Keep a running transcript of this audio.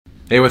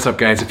Hey, what's up,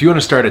 guys? If you want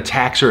to start a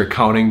tax or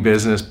accounting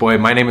business, boy,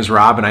 my name is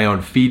Rob and I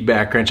own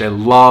Feedback Wrench. I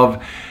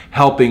love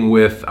helping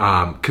with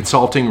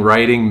consulting,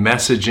 writing,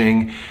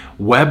 messaging,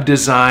 web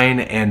design,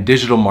 and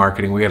digital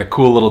marketing. We got a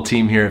cool little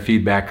team here at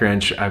Feedback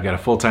Wrench. I've got a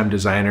full-time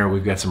designer.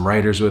 We've got some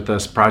writers with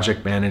us,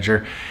 project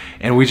manager,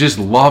 and we just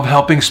love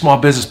helping small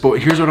business. But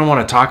here's what I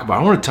want to talk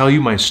about. I want to tell you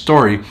my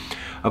story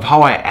of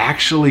how I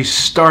actually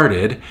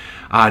started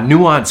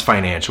Nuance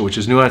Financial, which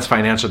is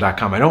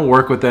nuancefinancial.com. I don't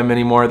work with them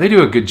anymore. They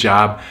do a good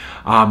job.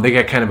 They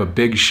got kind of a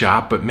big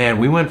shop, but man,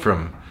 we went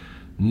from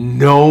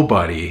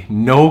nobody,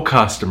 no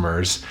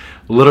customers,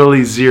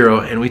 literally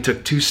zero, and we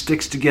took two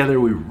sticks together,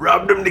 we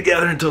rubbed them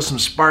together until some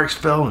sparks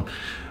fell, and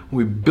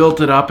we built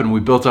it up, and we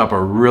built up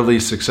a really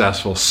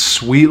successful,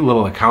 sweet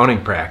little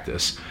accounting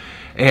practice.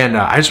 And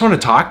I just want to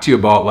talk to you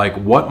about like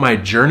what my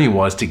journey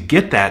was to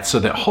get that, so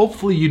that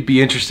hopefully you'd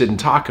be interested in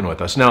talking with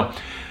us. Now,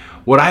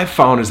 what I've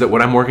found is that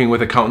when I'm working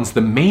with accountants,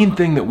 the main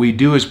thing that we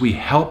do is we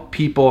help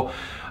people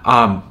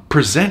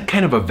present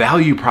kind of a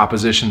value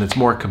proposition that's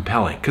more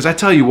compelling. Because I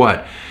tell you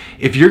what,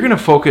 if you're going to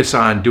focus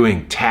on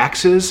doing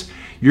taxes,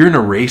 you're in a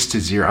race to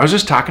zero. I was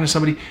just talking to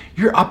somebody,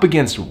 you're up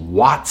against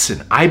Watson,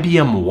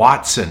 IBM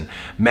Watson,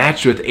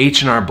 matched with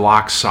H&R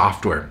Block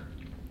software.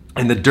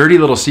 And the dirty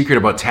little secret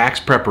about tax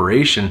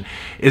preparation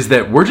is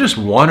that we're just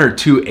one or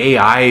two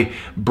AI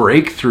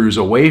breakthroughs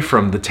away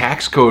from the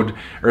tax code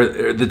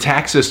or the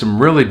tax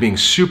system really being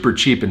super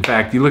cheap. In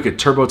fact, you look at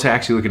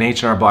TurboTax, you look at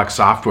H&R Block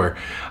software,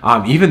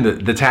 even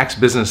the tax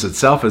business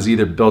itself is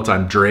either built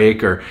on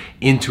Drake or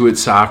Intuit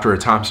software or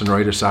Thomson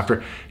Reuters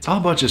software. It's all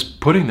about just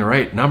putting the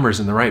right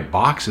numbers in the right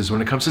boxes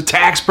when it comes to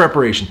tax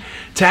preparation.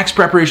 Tax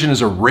preparation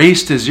is a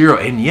race to zero,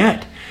 and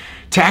yet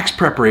tax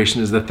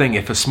preparation is the thing.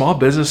 If a small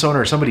business owner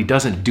or somebody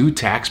doesn't do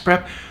tax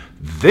prep,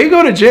 they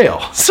go to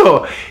jail.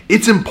 So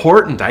it's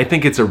important. I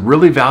think it's a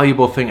really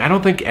valuable thing. I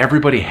don't think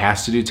everybody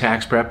has to do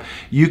tax prep.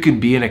 You can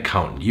be an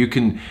accountant. You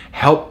can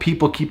help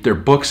people keep their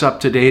books up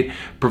to date,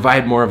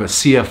 provide more of a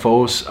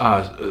CFO's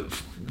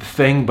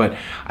thing. But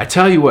I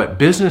tell you what,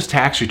 business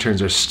tax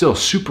returns are still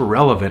super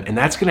relevant, and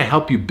that's going to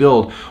help you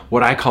build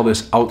what I call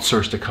this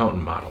outsourced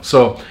accountant model.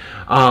 So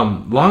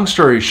long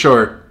story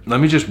short, let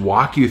me just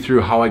walk you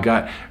through how I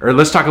got, or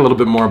let's talk a little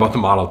bit more about the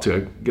model too.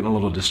 I'm getting a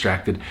little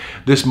distracted.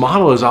 This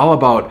model is all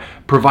about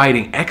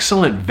providing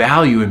excellent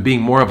value and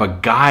being more of a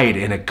guide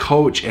and a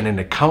coach and an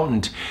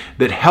accountant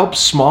that helps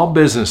small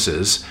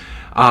businesses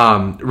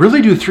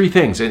really do three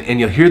things. And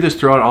you'll hear this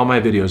throughout all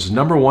my videos.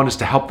 Number one is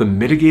to help them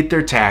mitigate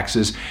their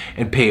taxes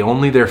and pay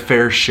only their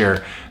fair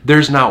share.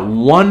 There's not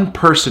one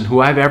person who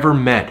I've ever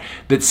met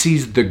that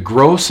sees the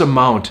gross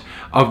amount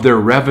of their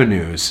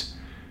revenues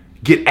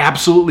get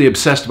absolutely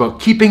obsessed about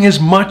keeping as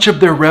much of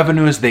their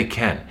revenue as they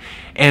can.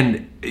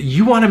 And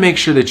you want to make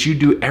sure that you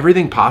do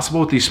everything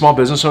possible with these small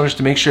business owners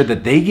to make sure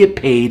that they get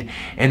paid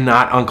and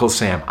not Uncle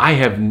Sam.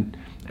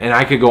 And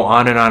I could go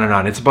on and on and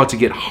on. It's about to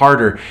get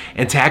harder,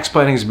 and tax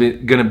planning is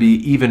going to be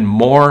even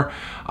more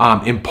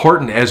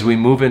important as we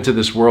move into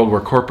this world where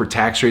corporate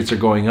tax rates are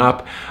going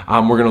up.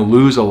 We're going to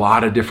lose a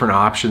lot of different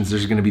options.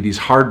 There's going to be these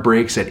hard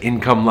breaks at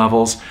income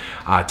levels.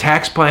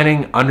 Tax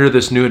planning under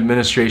this new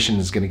administration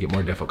is going to get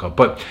more difficult.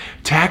 But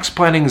tax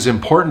planning is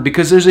important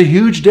because there's a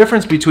huge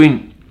difference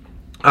between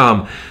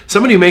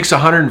somebody who makes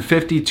 $150,000,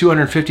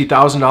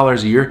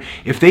 $250,000 a year.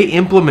 If they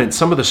implement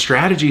some of the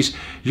strategies,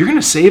 you're going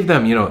to save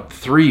them,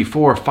 $3,000,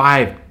 $4,000,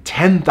 $5,000,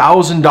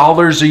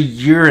 $10,000 a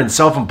year in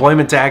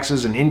self-employment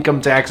taxes and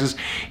income taxes.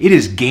 It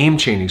is game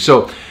changing.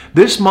 So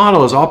this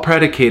model is all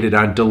predicated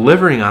on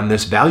delivering on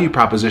this value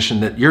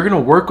proposition that you're going to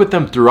work with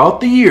them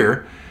throughout the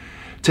year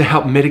to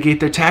help mitigate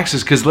their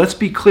taxes. Because let's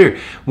be clear,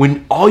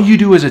 when all you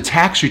do is a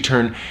tax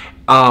return,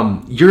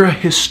 you're a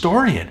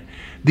historian.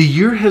 The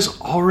year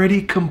has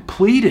already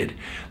completed.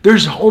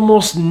 There's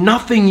almost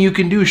nothing you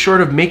can do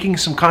short of making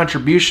some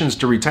contributions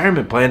to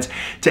retirement plans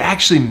to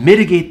actually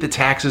mitigate the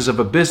taxes of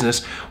a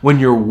business when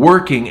you're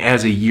working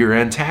as a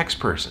year-end tax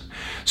person.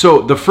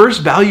 So the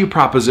first value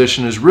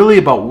proposition is really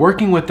about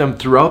working with them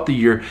throughout the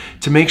year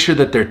to make sure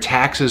that their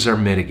taxes are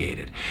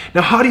mitigated.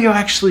 Now, how do you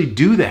actually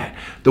do that?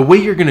 The way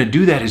you're going to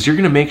do that is you're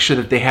going to make sure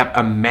that they have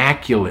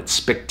immaculate,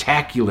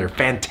 spectacular,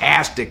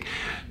 fantastic,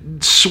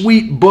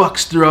 sweet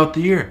books throughout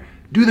the year.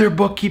 Do their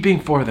bookkeeping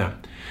for them.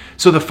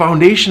 So the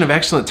foundation of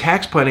excellent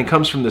tax planning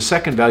comes from the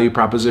second value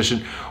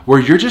proposition,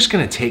 where you're just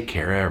going to take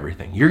care of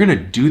everything. You're going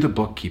to do the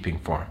bookkeeping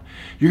for them.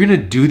 You're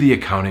going to do the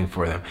accounting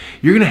for them.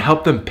 You're going to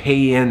help them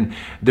pay in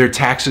their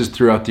taxes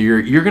throughout the year.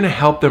 You're going to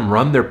help them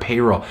run their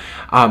payroll.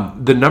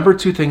 The number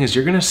two thing is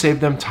you're going to save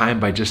them time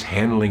by just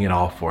handling it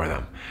all for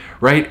them.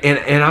 Right?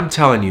 And I'm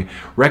telling you,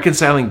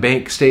 reconciling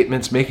bank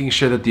statements, making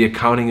sure that the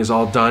accounting is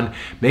all done,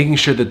 making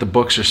sure that the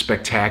books are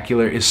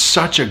spectacular is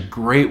such a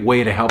great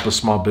way to help a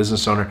small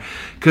business owner,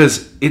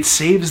 because it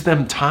saves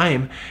them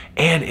time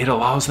and it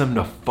allows them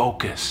to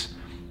focus.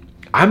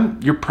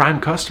 I'm your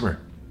prime customer.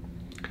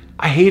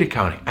 I hate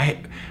accounting.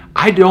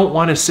 I don't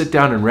want to sit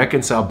down and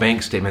reconcile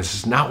bank statements.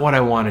 It's not what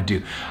I want to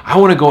do. I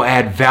want to go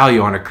add value.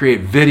 I want to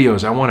create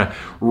videos. I want to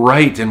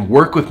write and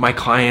work with my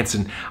clients.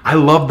 And I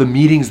love the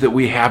meetings that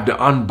we have to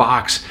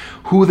unbox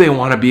who they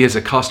want to be as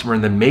a customer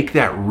and then make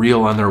that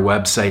real on their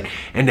website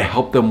and to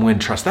help them win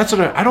trust. That's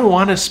what I don't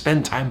want to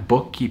spend time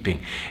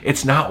bookkeeping.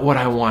 It's not what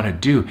I want to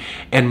do.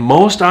 And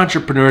most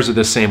entrepreneurs are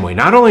the same way.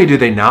 Not only do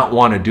they not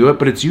want to do it,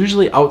 but it's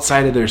usually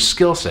outside of their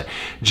skill set.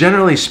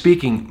 Generally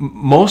speaking,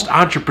 most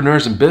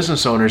entrepreneurs and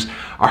business owners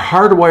are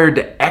hardwired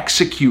to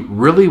execute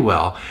really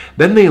well.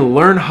 Then they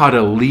learn how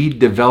to lead,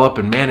 develop,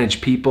 and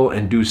manage people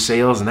and do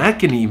sales, and that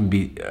can even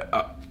be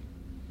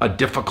a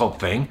difficult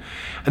thing.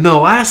 And the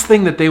last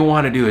thing that they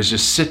want to do is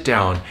just sit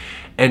down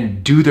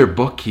and do their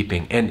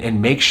bookkeeping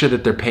and make sure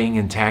that they're paying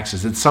in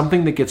taxes. It's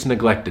something that gets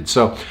neglected.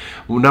 So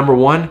number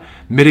one,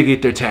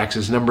 mitigate their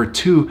taxes. Number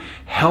two,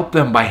 help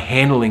them by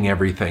handling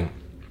everything.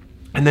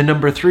 And then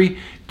number three,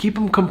 keep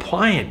them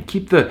compliant.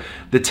 Keep the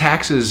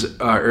taxes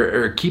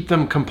or keep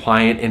them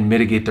compliant and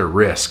mitigate their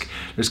risk.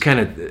 There's kind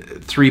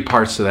of three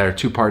parts to that, or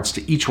two parts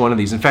to each one of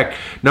these. In fact,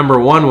 number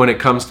one, when it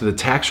comes to the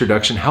tax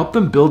reduction, help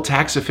them build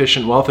tax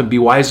efficient wealth and be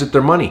wise with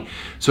their money.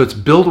 So it's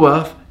build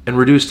wealth and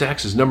reduce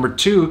taxes. Number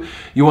two,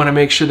 you want to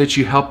make sure that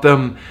you help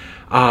them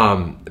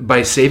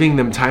by saving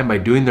them time by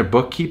doing their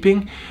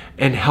bookkeeping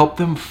and help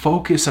them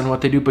focus on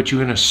what they do, but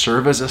you're going to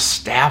serve as a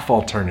staff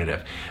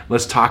alternative.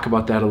 Let's talk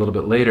about that a little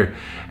bit later.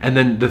 And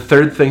then the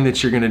third thing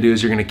that you're going to do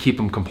is you're going to keep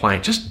them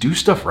compliant. Just do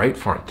stuff right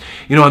for them.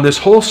 You know, on this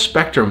whole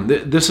spectrum,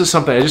 this is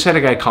something, I just had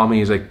a guy call me,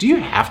 he's like, do you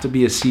have to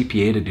be a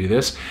CPA to do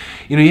this?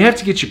 You know, you have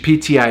to get your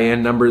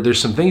PTIN number.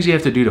 There's some things you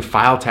have to do to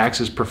file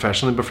taxes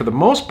professionally, but for the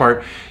most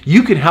part,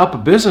 you can help a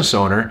business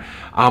owner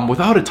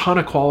without a ton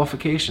of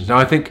qualifications. Now,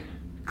 I think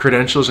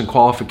credentials and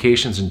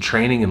qualifications and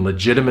training and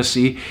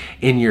legitimacy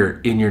in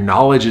your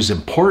knowledge is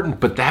important.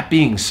 But that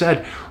being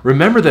said,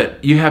 remember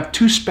that you have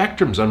two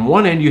spectrums. On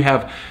one end, you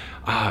have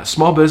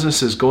small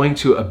businesses going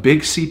to a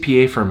big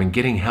CPA firm and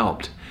getting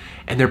helped,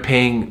 and they're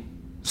paying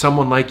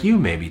someone like you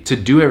maybe to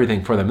do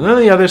everything for them. And then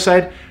on the other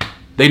side,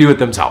 they do it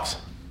themselves.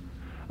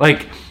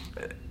 Like,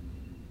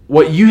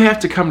 what you have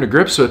to come to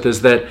grips with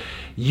is that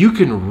you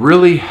can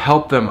really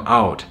help them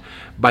out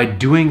by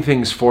doing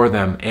things for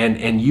them,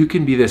 and you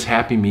can be this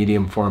happy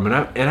medium for them.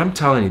 And I'm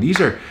telling you,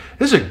 this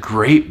is a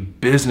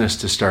great business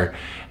to start.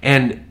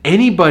 And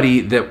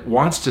anybody that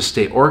wants to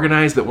stay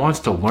organized, that wants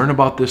to learn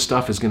about this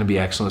stuff is going to be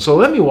excellent. So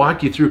let me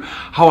walk you through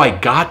how I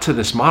got to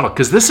this model,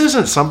 because this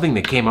isn't something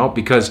that came out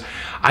because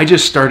I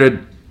just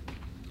started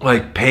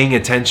like paying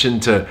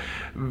attention to,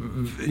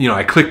 you know,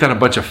 I clicked on a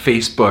bunch of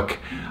Facebook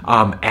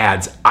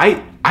ads.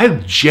 I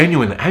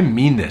genuinely, I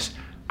mean this,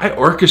 I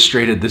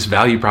orchestrated this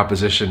value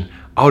proposition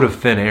out of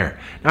thin air.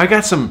 Now, I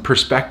got some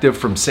perspective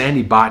from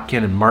Sandy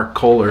Botkin and Mark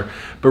Kohler,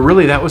 but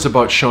really that was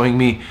about showing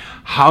me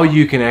how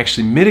you can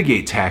actually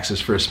mitigate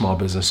taxes for a small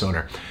business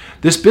owner.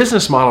 This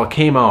business model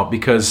came out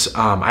because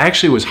I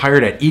actually was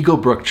hired at Eagle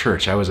Brook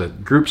Church. I was a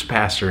groups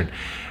pastor, and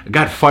I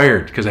got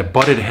fired because I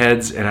butted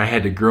heads and I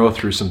had to grow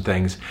through some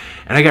things.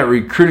 And I got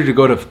recruited to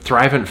go to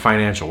Thrivent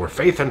Financial, where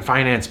faith and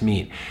finance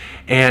meet.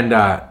 And,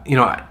 you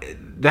know,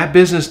 that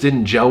business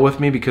didn't gel with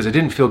me because I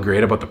didn't feel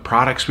great about the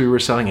products we were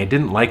selling. I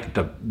didn't like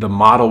that the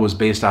model was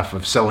based off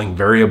of selling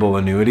variable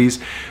annuities.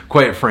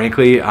 Quite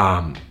frankly,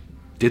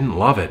 didn't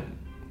love it.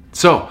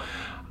 So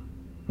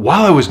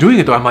while I was doing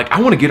it though, I'm like, I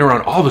want to get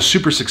around all the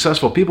super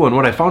successful people. And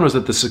what I found was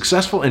that the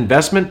successful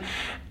investment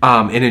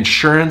and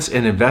insurance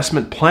and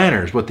investment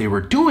planners, what they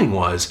were doing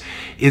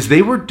is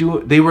they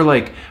were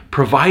like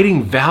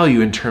providing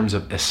value in terms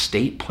of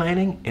estate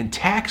planning and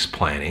tax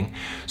planning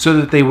so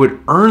that they would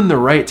earn the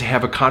right to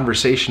have a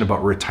conversation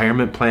about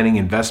retirement planning,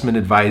 investment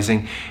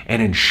advising,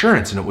 and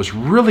insurance. And it was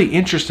really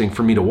interesting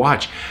for me to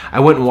watch.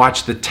 I went and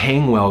watched the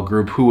Tangwell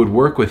Group, who would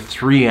work with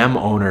 3M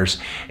owners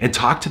and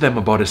talk to them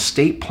about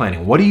estate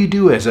planning. What do you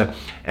do as a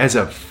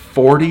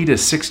 40 to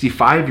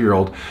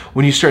 65-year-old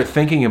when you start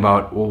thinking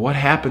about, well, what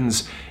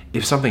happens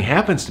if something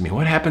happens to me?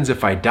 What happens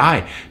if I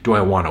die? Do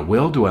I want a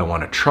will? Do I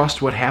want a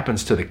trust? What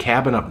happens to the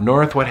cabin up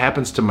north? What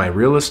happens to my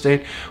real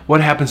estate?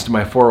 What happens to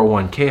my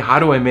 401k? How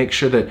do I make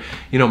sure that,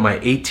 you know, my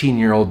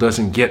 18-year-old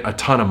doesn't get a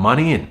ton of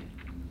money? And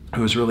it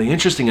was really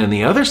interesting. And on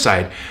the other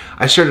side,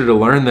 I started to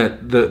learn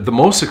that the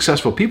most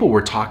successful people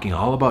were talking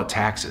all about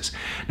taxes.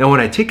 Now, when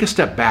I take a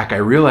step back, I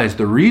realized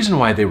the reason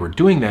why they were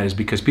doing that is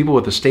because people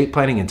with estate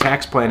planning and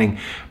tax planning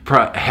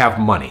have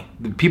money.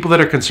 The people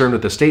that are concerned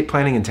with estate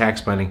planning and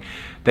tax planning,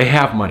 they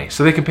have money.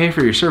 So they can pay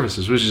for your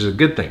services, which is a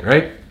good thing,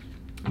 right?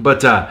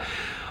 But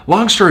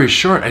long story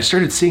short, I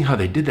started seeing how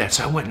they did that.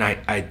 So I went and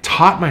I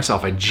taught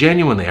myself. I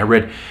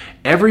read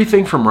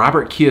everything from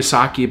Robert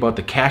Kiyosaki about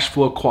the cash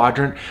flow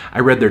quadrant. I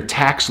read their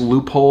tax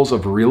loopholes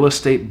of real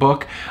estate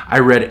book. I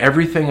read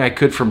everything I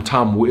could from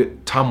Tom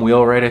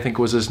Wheelwright, I think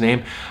was his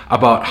name,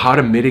 about how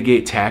to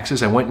mitigate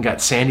taxes. I went and got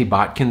Sandy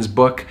Botkin's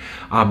book.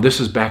 This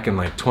was back in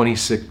like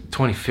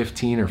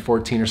 2015 or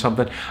 14 or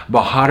something,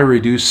 about how to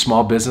reduce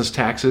small business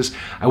taxes.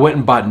 I went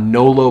and bought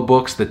NOLO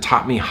books that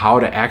taught me how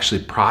to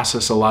actually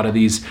process a lot of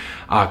these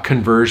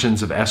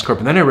conversions of S Corp.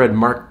 And then I read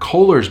Mark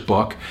Kohler's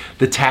book,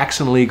 The Tax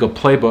and Legal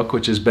Playbook,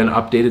 which has been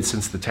updated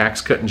since the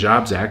Tax Cut and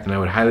Jobs Act, and I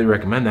would highly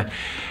recommend that.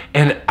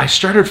 And I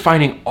started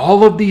finding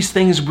all of these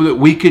things that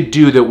we could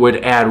do that would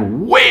add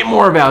way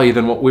more value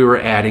than what we were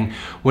adding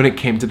when it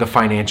came to the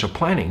financial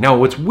planning. Now,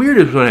 what's weird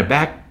is when I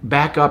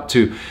back up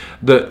to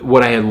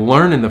what I had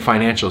learned in the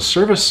financial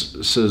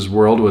services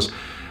world was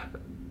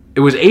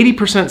it was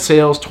 80%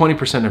 sales,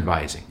 20%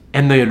 advising.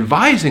 And the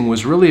advising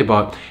was really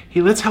about, hey,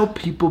 let's help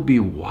people be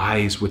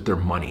wise with their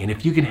money. And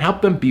if you can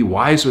help them be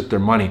wise with their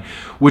money,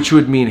 which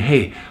would mean,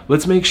 hey,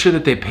 let's make sure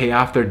that they pay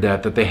off their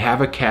debt, that they have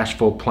a cash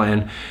flow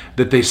plan,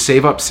 that they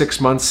save up 6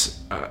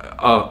 months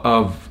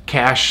of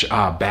cash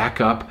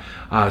backup,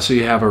 so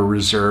you have a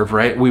reserve,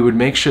 right? We would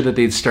make sure that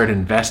they'd start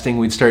investing.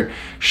 We'd start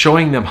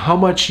showing them how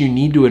much you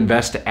need to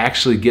invest to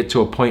actually get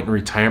to a point in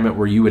retirement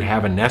where you would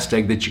have a nest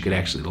egg that you could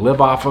actually live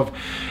off of.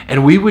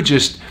 And we would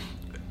just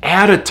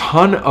add a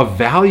ton of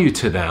value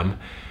to them.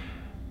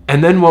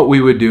 And then what we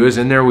would do is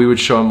in there we would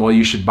show them, well,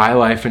 you should buy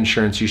life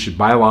insurance, you should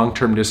buy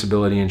long-term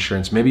disability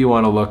insurance. Maybe you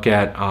want to look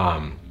at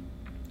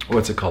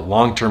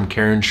long-term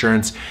care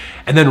insurance,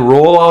 and then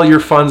roll all your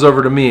funds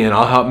over to me and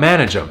I'll help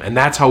manage them. And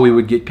that's how we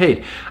would get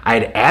paid.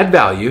 I'd add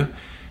value,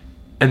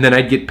 and then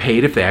I'd get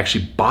paid if they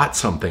actually bought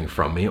something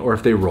from me or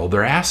if they rolled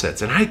their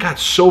assets. And I got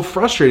so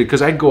frustrated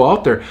because I'd go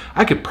out there,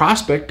 I could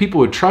prospect, people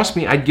would trust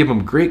me, I'd give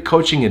them great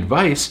coaching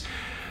advice,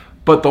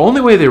 but the only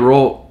way they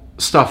roll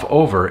stuff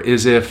over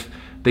is if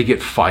they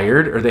get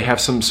fired or they have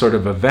some sort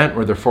of event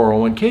where their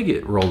 401k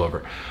get rolled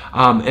over.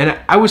 And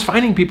I was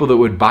finding people that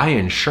would buy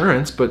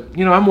insurance, but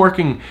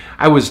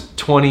I was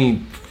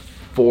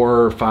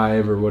 24 or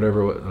 5 or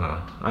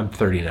whatever. I'm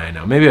 39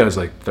 now. Maybe I was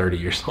like 30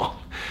 years old.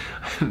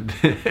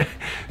 It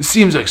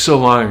seems like so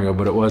long ago,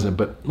 but it wasn't.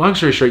 But long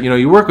story short,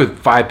 you work with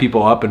 5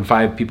 people up and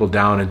 5 people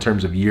down in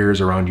terms of years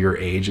around your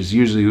age is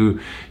usually who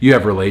you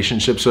have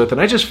relationships with.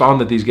 And I just found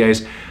that these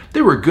guys,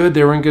 they were good,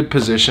 they were in good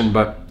position,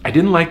 but I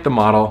didn't like the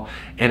model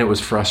and it was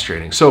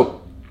frustrating.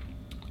 So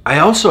I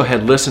also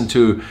had listened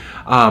to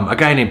a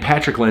guy named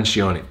Patrick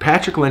Lencioni.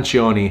 Patrick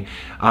Lencioni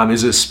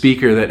is a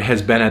speaker that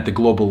has been at the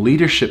Global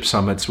Leadership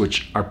Summits,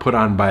 which are put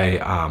on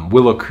by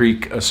Willow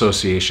Creek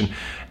Association.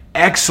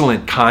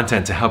 Excellent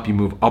content to help you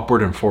move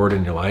upward and forward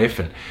in your life.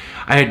 And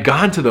I had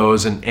gone to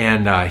those,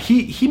 and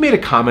he made a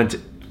comment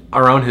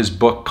around his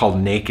book called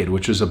Naked,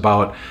 which was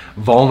about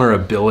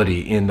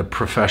vulnerability in the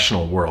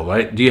professional world,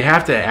 right? Do you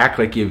have to act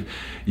like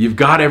you've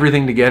got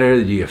everything together?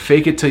 Do you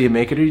fake it till you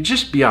make it? Or you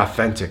just be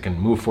authentic and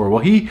move forward?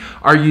 Well, he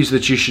argues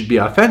that you should be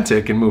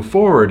authentic and move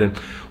forward. And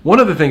one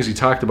of the things he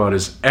talked about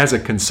is, as a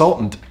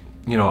consultant,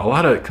 a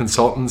lot of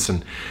consultants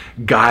and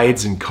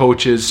guides and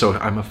coaches, so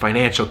I'm a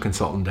financial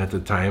consultant at the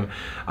time,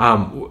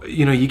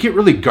 you get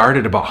really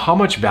guarded about how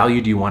much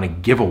value do you want to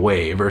give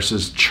away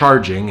versus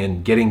charging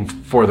and getting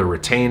for the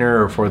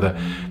retainer or for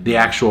the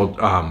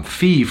actual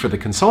fee for the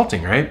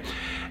consulting, right?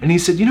 And he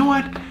said, you know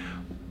what?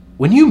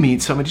 When you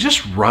meet somebody,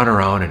 just run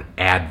around and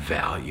add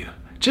value.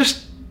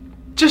 Just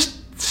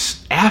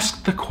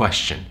ask the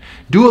question.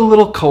 Do a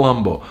little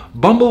Columbo.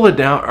 Bumble it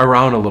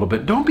around a little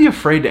bit. Don't be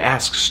afraid to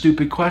ask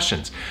stupid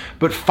questions,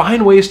 but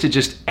find ways to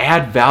just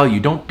add value.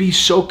 Don't be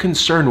so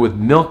concerned with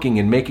milking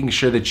and making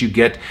sure that you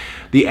get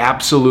the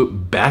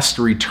absolute best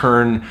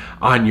return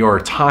on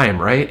your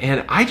time, right?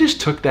 And I just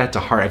took that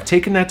to heart. I've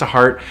taken that to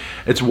heart.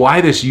 It's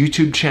why this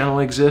YouTube channel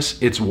exists.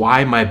 It's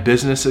why my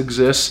business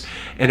exists,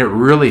 and it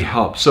really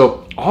helps.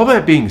 So all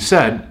that being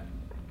said,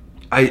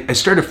 I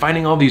started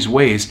finding all these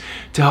ways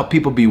to help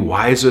people be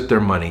wise with their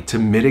money, to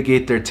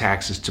mitigate their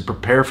taxes, to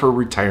prepare for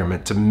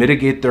retirement, to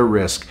mitigate their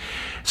risk.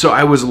 So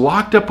I was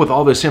locked up with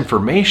all this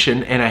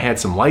information, and I had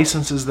some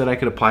licenses that I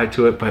could apply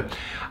to it, but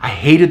I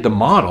hated the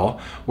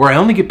model where I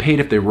only get paid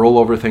if they roll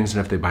over things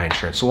and if they buy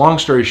insurance. So long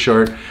story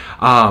short,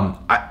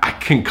 I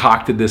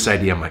concocted this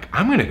idea. I'm like,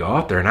 I'm going to go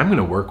out there and I'm going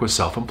to work with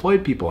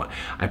self-employed people.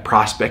 I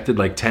prospected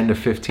like 10 to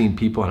 15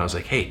 people, and I was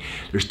like, hey,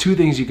 there's 2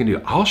 things you can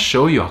do. I'll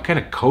show you. I'll kind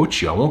of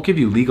coach you. I won't give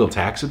you legal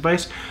tax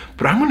advice,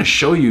 but I'm going to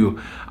show you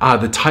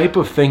the type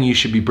of thing you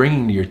should be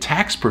bringing to your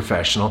tax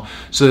professional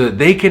so that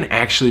they can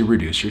actually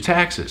reduce your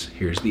taxes.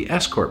 Here's the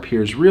S Corp.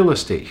 Here's real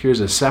estate.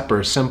 Here's a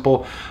separate,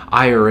 simple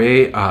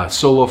IRA,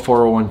 solo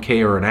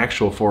 401k or an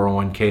actual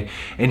 401k.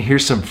 And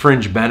here's some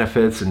fringe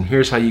benefits. And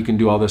here's how you can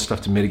do all this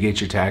stuff to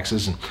mitigate your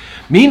taxes. And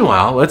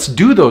meanwhile, let's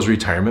do those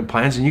retirement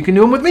plans, and you can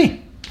do them with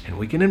me. And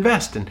we can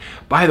invest. And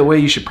by the way,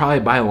 you should probably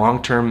buy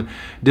long-term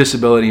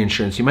disability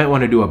insurance. You might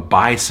want to do a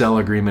buy-sell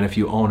agreement if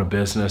you own a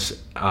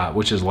business,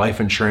 which is life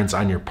insurance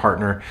on your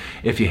partner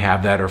if you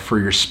have that, or for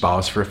your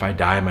spouse. For if I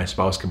die, my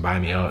spouse can buy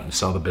me out and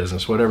sell the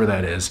business, whatever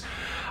that is.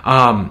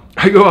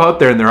 I go out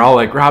there and they're all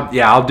like, Rob,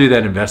 yeah, I'll do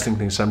that investing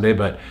thing someday,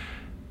 but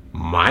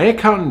my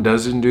accountant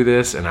doesn't do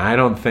this, and I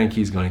don't think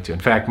he's going to. In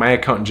fact, my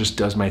accountant just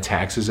does my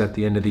taxes at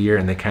the end of the year,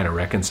 and they kind of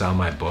reconcile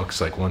my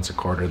books like once a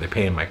quarter. They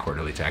pay my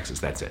quarterly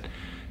taxes. That's it.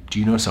 Do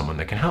you know someone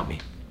that can help me?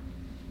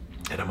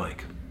 And I'm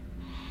like,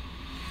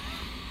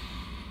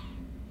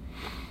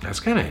 that's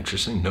kind of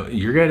interesting. No,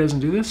 your guy doesn't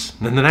do this?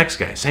 And then the next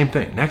guy, same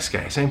thing. Next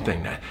guy, same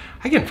thing.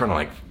 I get in front of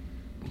like,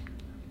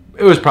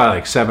 it was probably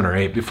like 7 or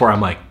 8 before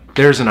I'm like,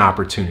 there's an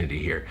opportunity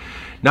here.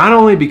 Not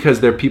only because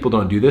their people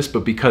don't do this,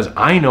 but because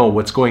I know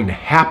what's going to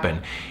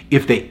happen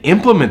if they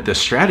implement this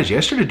strategy.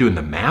 I started doing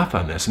the math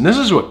on this, and this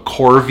is what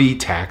Corvi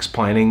tax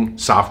planning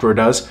software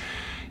does.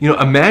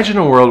 Imagine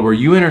a world where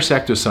you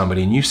intersect with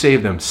somebody and you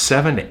save them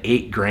 $7 to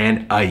 $8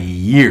 grand a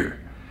year.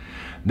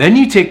 Then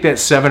you take that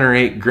 $7 or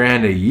 $8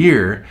 grand a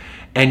year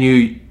and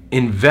you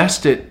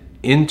invest it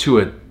into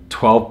a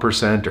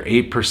 12% or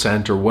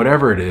 8% or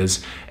whatever it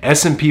is,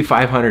 S&P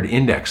 500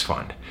 index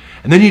fund.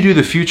 And then you do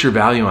the future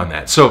value on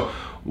that. So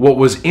what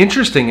was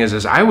interesting is,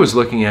 as I was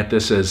looking at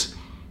this as,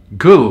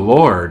 good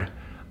Lord,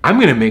 I'm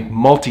going to make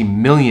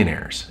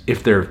multimillionaires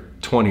if they're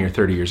 20 or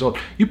 30 years old.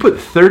 You put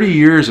 30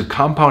 years of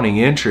compounding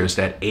interest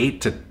at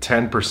 8 to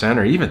 10%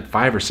 or even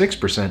 5 or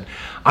 6%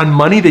 on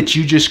money that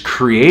you just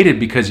created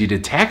because you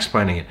did tax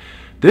planning.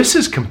 This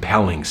is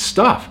compelling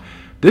stuff.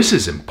 This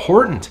is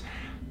important.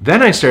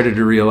 Then I started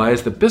to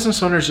realize that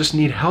business owners just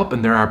need help,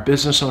 and there are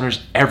business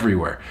owners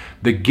everywhere.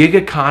 The gig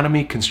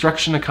economy,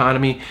 construction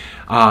economy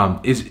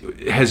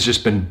has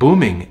just been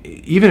booming.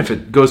 Even if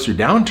it goes through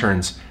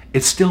downturns,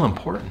 it's still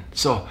important.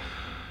 So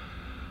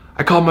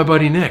I called my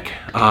buddy Nick,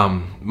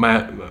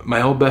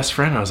 my old best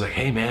friend. I was like,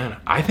 hey man,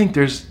 I think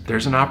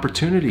there's an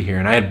opportunity here.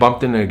 And I had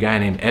bumped into a guy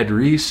named Ed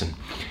Reese,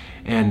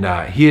 and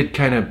he had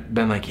kind of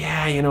been like,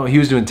 yeah, he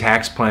was doing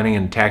tax planning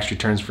and tax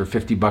returns for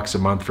 $50 a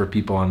month for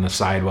people on the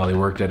side while he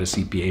worked at a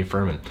CPA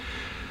firm. And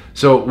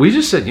so we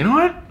just said, you know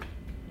what?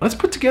 Let's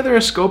put together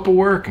a scope of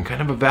work and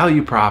kind of a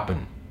value prop,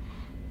 and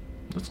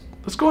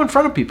let's go in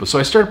front of people. So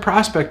I started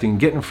prospecting,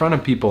 getting in front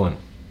of people,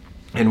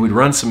 and we'd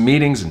run some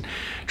meetings and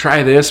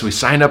try this. We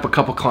signed up a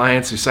couple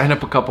clients. We signed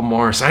up a couple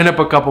more.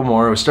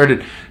 We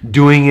started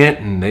doing it,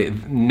 and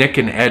Nick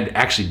and Ed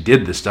actually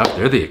did the stuff.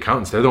 They're the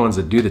accountants. They're the ones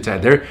that do the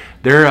tax.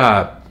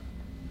 They're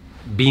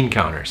bean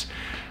counters.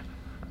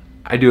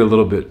 I do a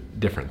little bit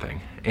different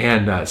thing.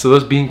 And so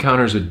those bean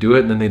counters would do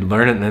it, and then they'd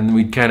learn it, and then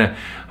we'd kind of,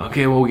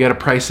 okay, well, we got to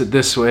price it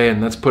this way,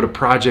 and let's put a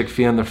project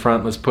fee on the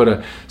front. Let's put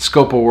a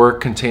scope of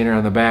work container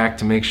on the back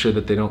to make sure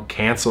that they don't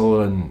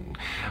cancel. And,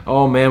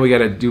 oh, man, we got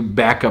to do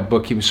backup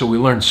bookkeeping. So we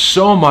learned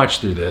so much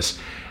through this.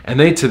 And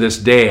they, to this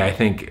day, I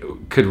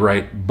think, could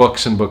write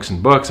books and books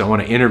and books. I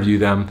want to interview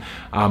them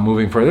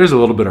moving forward. There's a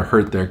little bit of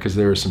hurt there because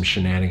there were some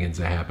shenanigans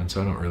that happened,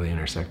 so I don't really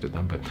intersect with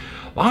them. But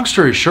long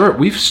story short,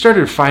 we've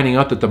started finding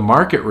out that the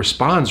market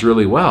responds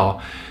really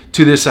well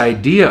to this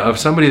idea of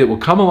somebody that will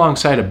come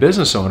alongside a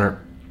business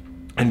owner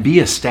and be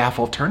a staff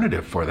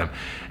alternative for them.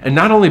 And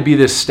not only be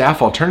this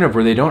staff alternative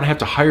where they don't have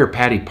to hire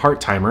Patty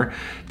part-timer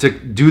to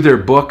do their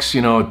books,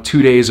 2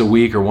 days a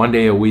week or 1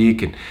 day a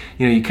week. And,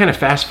 you kind of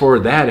fast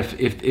forward that.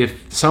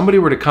 If somebody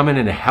were to come in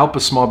and help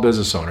a small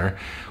business owner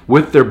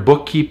with their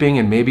bookkeeping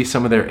and maybe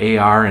some of their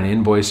AR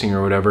and invoicing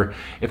or whatever,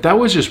 if that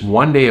was just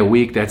 1 day a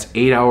week, that's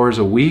 8 hours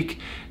a week,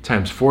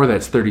 times 4,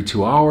 that's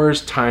 32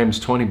 hours, times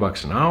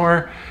 $20 an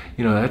hour,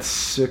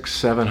 that's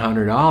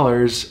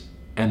 $600-$700.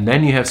 And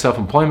then you have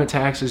self-employment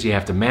taxes, you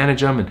have to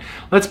manage them. And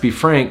let's be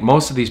frank,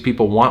 most of these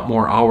people want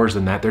more hours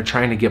than that. They're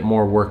trying to get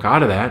more work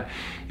out of that.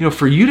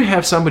 For you to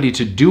have somebody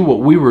to do what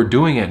we were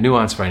doing at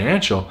Nuance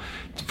Financial,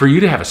 for you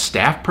to have a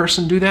staff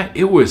person do that,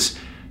 it was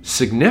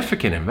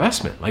significant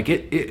investment. Like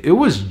it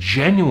was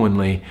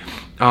genuinely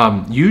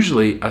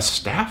usually a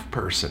staff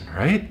person,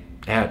 right?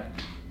 At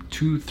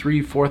 $2,000,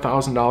 $3,000,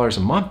 $4,000 a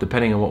month,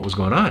 depending on what was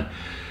going on.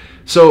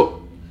 So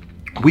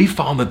we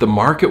found that the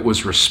market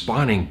was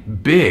responding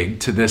big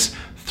to this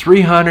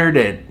 $300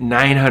 to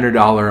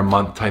 $900 a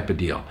month type of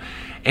deal.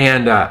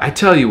 And I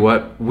tell you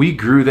what, we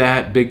grew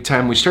that big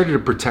time. We started to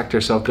protect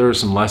ourselves. There were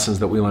some lessons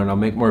that we learned. I'll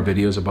make more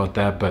videos about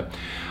that. But,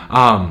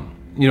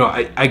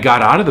 I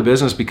got out of the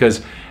business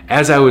because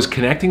as I was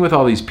connecting with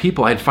all these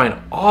people, I'd find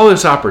all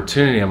this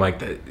opportunity. I'm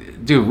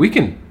like, dude, we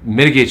can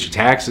mitigate your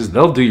taxes.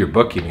 They'll do your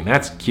bookkeeping.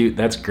 That's cute.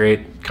 That's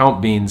great.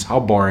 Count beans. How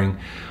boring.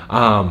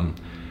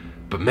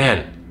 But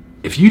man,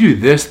 if you do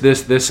this,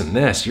 and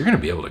this, you're going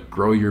to be able to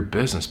grow your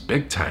business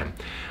big time.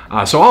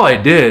 So all I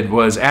did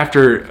was,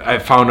 after I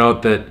found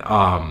out that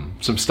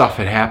some stuff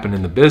had happened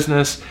in the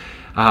business,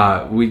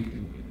 I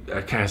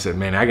kind of said,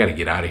 man, I got to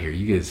get out of here.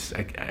 You guys,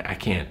 I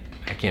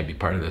can't be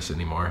part of this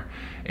anymore.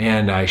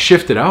 And I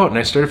shifted out and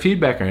I started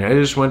feedback. I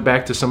just went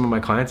back to some of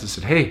my clients and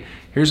said, hey,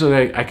 here's what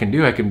I can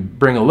do. I can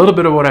bring a little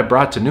bit of what I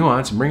brought to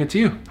Nuance and bring it to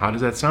you. How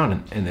does that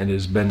sound? And it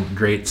has been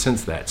great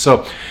since that.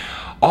 So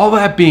all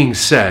that being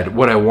said,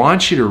 what I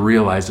want you to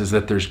realize is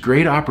that there's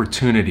great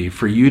opportunity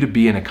for you to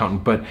be an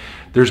accountant, but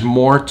there's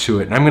more to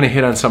it. And I'm going to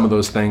hit on some of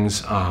those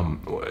things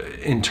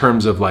in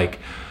terms of like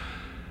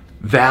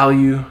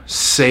value,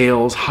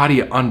 sales, how do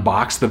you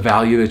unbox the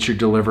value that you're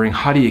delivering?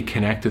 How do you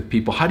connect with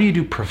people? How do you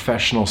do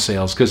professional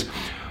sales? Because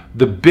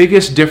the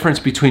biggest difference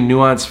between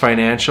Nuance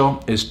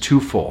Financial is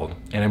twofold.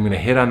 And I'm going to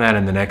hit on that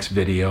in the next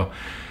video.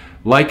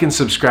 Like and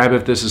subscribe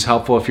if this is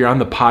helpful. If you're on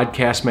the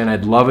podcast, man,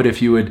 I'd love it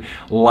if you would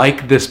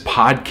like this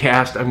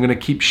podcast. I'm going to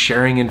keep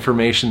sharing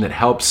information that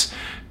helps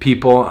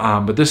people,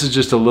 but this is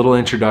just a little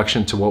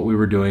introduction to what we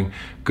were doing.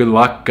 Good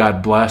luck,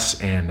 God bless,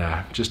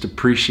 and just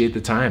appreciate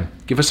the time.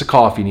 Give us a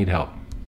call if you need help.